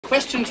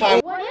Question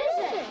time. What is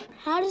it?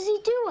 How does he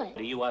do it?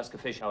 Do you ask a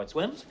fish how it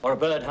swims? Or a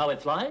bird how it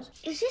flies?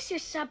 Is this your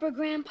supper,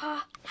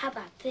 Grandpa? How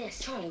about this?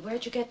 Charlie,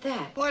 where'd you get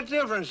that? What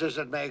difference does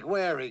it make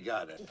where he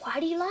got it?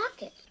 Why'd he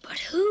lock it? But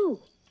who?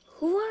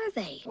 Who are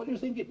they? What do you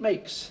think it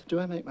makes? Do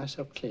I make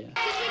myself clear?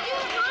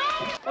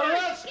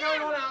 What's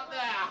going on out there?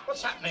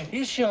 What's happening?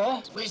 You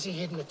sure? Where's he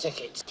hidden the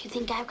tickets? Do you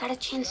think I've got a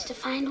chance to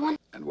find one?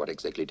 And what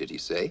exactly did he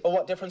say? Well,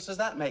 what difference does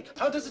that make?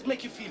 How does it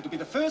make you feel to be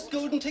the first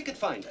golden ticket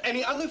finder?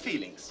 Any other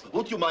feelings?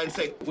 Would you mind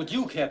saying... Would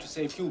you care to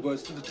say a few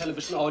words to the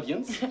television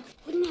audience?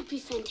 Wouldn't that be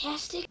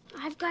fantastic?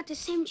 I've got the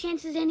same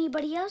chance as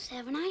anybody else,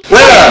 haven't I?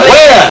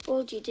 Where?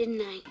 Told you, didn't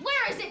I?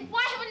 Where is it?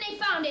 Why haven't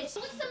they found it?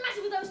 What's the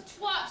matter with those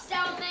twats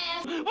down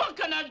there? What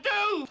can I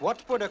do?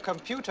 What would a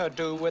computer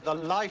do with a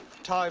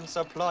lifetime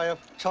supply of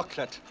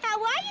chocolate?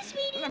 How are you,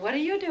 sweetie? What are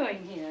you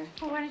doing here?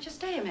 Well, why don't you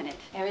stay a minute?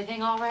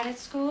 Everything all right at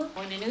school?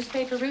 Won a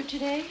newspaper route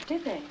today?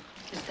 Did they?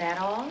 Is that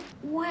all?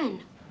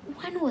 When?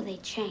 When will they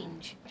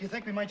change? Do you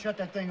think we might shut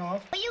that thing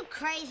off? Are you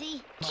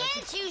crazy?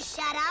 Can't you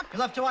shut up? You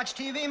love to watch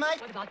TV, Mike?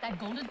 What about that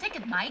golden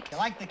ticket, Mike? You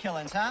like the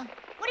killings, huh?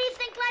 What do you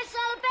think life's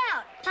all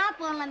about? Pop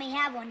won't let me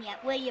have one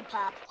yet, will you,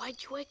 Pop? Why'd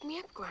you wake me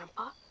up,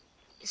 Grandpa?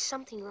 Is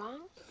something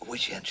wrong?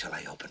 Which end shall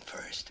I open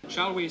first?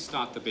 Shall we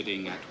start the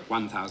bidding at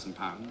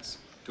 £1,000?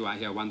 Do I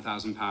hear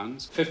 £1,000?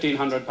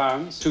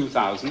 £1,500?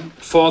 2,000?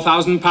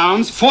 £4,000?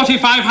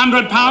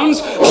 £4,500?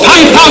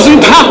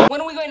 £5,000?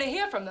 When are we going to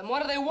hear from them?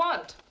 What do they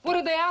want? What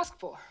did they ask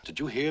for? Did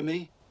you hear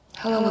me?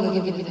 How long will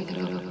they give you to think it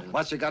over?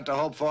 What's he got to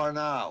hope for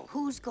now?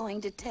 Who's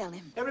going to tell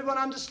him? Everyone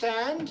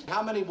understand?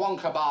 How many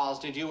Wonka bars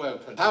did you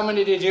open? How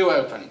many did you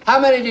open? How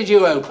many did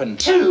you open?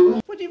 2.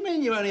 What do you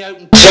mean you only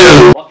opened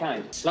 2? What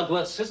kind?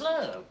 Slugworth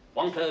Sizzler?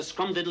 Wonka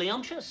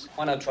Scrumdiddlyumptious?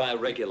 Why not try a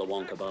regular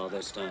Wonka bar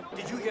this time?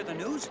 Did you hear the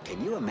news?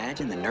 Can you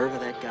imagine the nerve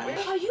of that guy?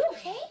 Are you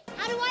okay?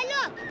 How do I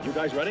look? You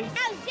guys ready?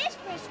 How's this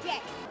for a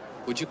stretch?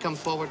 Would you come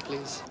forward,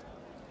 please?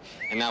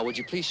 And now, would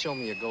you please show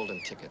me your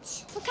golden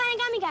tickets? What kind of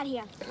gum you got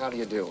here? How do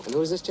you do? And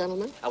who is this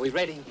gentleman? Are we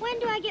ready? When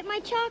do I get my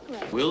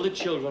chocolate? Will the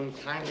children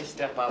kindly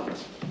step up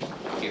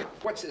here?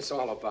 What's this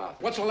all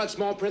about? What's all that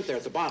small print there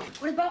at the bottom?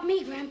 What about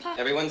me, Grandpa?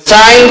 Everyone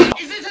Sign!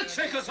 Is this a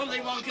trick or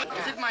something, Wonka?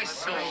 Is it my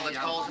soul that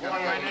calls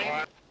upon my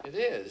name? It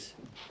is.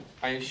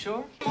 Are you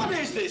sure? What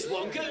is this,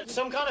 Wonka?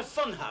 Some kind of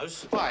fun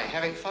house? Why,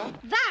 having fun?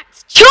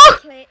 That's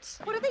chocolate!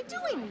 What are they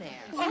doing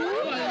there?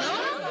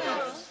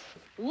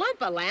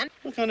 Lumpaland?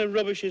 What kind of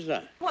rubbish is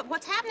that?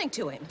 What's happening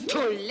to him? Too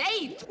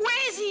late.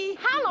 Where is he?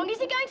 How long is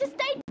he going to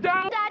stay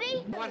down,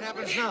 Daddy? What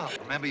happens now?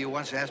 Remember you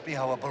once asked me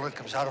how a bullet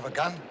comes out of a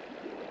gun?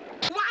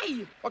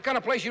 Why? What kind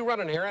of place you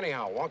running here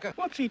anyhow, Wonka?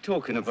 What's he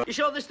talking about? You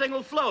sure this thing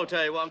will float,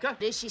 eh, Wonka?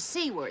 Is she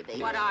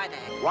seaworthy? What are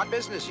they? What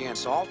business you in,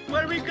 Salt?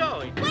 Where are we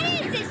going? What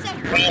is this, a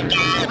freak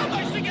out? How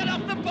much to get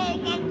off the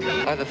boat,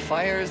 Wonka? Are the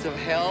fires of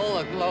hell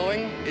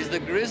a-glowing? Is the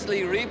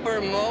grisly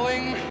reaper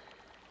mowing?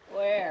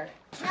 Where?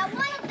 Now,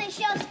 why don't they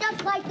show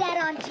stuff like that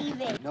on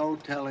TV? No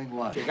telling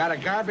what. You got a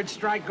garbage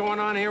strike going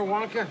on here,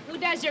 Wonka? Who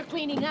does your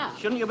cleaning up?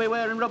 Shouldn't you be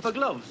wearing rubber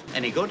gloves?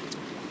 Any good?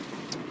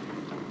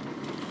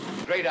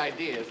 Great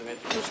idea, isn't it?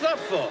 What's that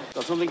for?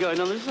 Got something going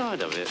on the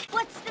side of it.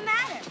 What's the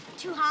matter?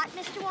 Too hot,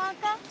 Mr.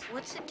 Wonka?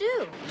 What's it do?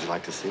 Would you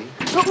like to see?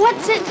 But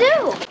what's it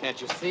do? Can't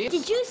you see it?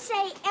 Did you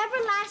say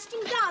everlasting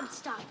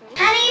gobstopper?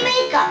 How do you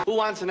make them? Who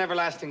wants an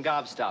everlasting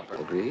gobstopper?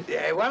 Agreed.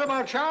 Yeah, what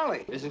about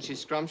Charlie? Isn't she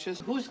scrumptious?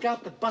 Who's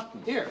got the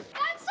button? Here.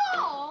 That's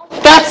all.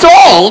 That's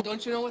all?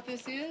 Don't you know what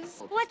this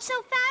is? What's so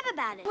fab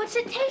about it? What's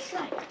it taste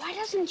like? Why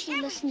doesn't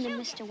she listen to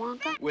Mr.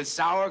 Wonka? With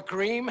sour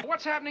cream?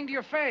 What's happening to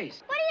your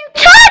face? What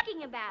are you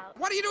talking about?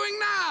 What are you doing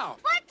now?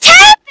 What's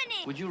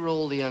happening? Would you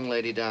roll the young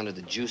lady down to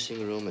the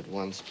juicing room at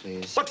once,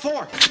 please? What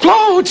for?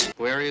 Clothes!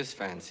 Where is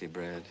fancy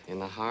bread? In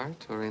the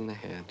heart or in the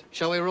head?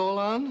 Shall we roll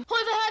on? Who ever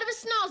heard of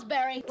a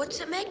snozzberry? What's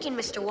it making,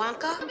 Mr.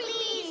 Wonka?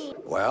 Please.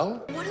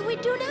 Well? What do we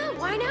do now?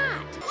 Why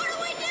not? What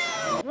do we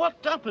do? What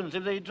happens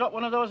if they drop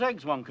one of those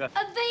eggs, Wonka?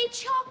 Are they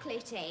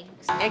chocolate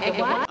eggs? Egg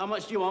what? How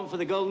much do you want for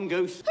the golden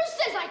goose?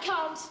 Who says I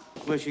can't?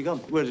 Where's she gone?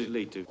 Where does it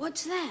lead to?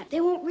 What's that?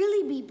 They won't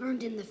really be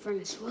burned in the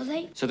furnace, will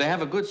they? So they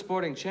have a good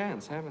sporting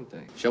chance, haven't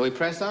they? Shall we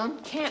press on?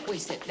 Can't we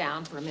sit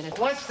down for a minute?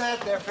 What's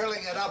that they're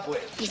filling it up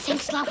with? You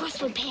think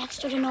Slugworth would pay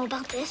extra to know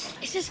about this?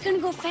 Is this gonna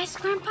go fast,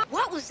 Grandpa?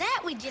 What was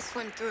that we just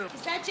went through?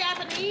 Is that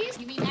Japanese?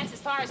 You mean that's as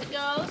far as it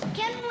goes?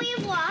 Can we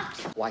have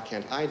walked? Why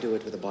can't I do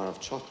it with a bar of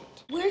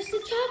chocolate? Where's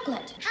the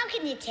chocolate? How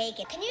can you take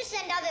it? Can you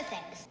send other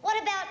things?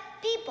 What about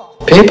people?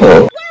 People?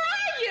 Where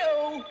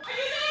are you?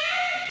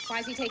 Why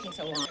is he taking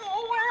so long?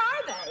 Oh,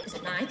 where are they? Is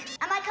it Mike?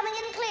 Am I coming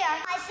in clear?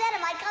 I said,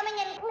 am I coming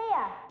in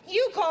clear?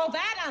 You call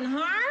that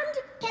unharmed?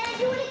 Can I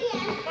do it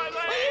again? Where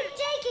are you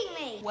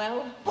taking me?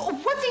 Well,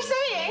 what's he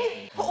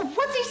saying?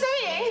 What's he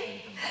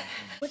saying?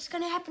 What's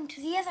gonna happen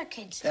to the other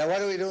kids? What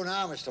do we do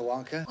now, Mr.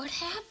 Wonka? What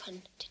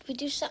happened? Did we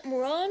do something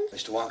wrong?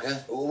 Mr.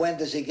 Wonka, when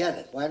does he get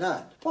it? Why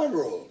not? What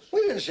rules?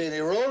 We didn't see any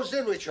rules,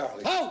 did we,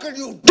 Charlie? How can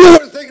you do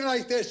a thing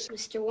like this?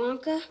 Mr.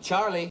 Wonka?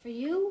 Charlie. For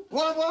you?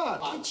 What?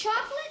 The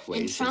chocolate?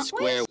 Waist In and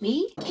square.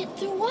 Me? Get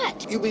through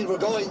what? You mean we're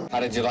going?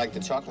 How did you like the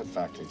chocolate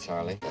factory,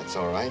 Charlie? That's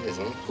all right,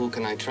 isn't it? Who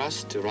can I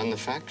trust to run the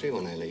factory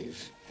when I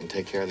leave? And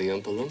take care of the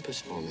Oompa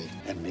Loompas for me.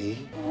 And me?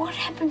 What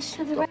happens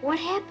to the... What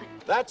happened?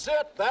 That's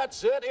it.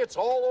 It's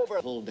all over.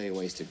 Whole day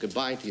wasted.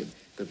 Goodbye to you.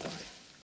 Goodbye.